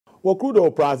Well, crude oil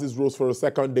prices rose for a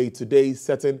second day today,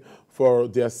 setting for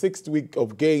their sixth week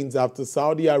of gains after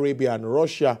Saudi Arabia and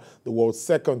Russia, the world's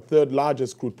third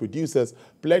largest crude producers,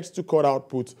 pledged to cut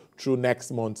output through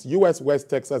next month. U.S. West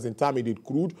Texas Intermediate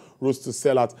crude rose to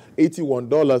sell at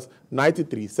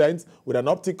 $81.93 with an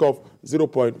uptick of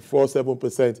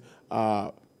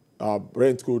 0.47%.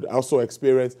 Brent crude also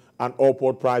experienced an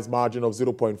upward price margin of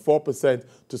 0.4%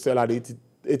 to sell at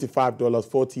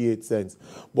 $85.48.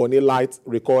 BONNY LIGHT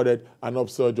recorded an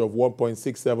upsurge of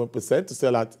 1.67% to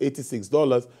sell at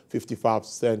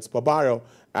 $86.55 per barrel.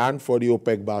 And for the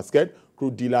OPEC basket,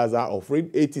 crude dealers are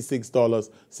offering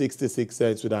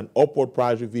 $86.66 with an upward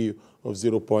price review of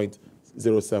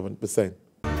 0.07%.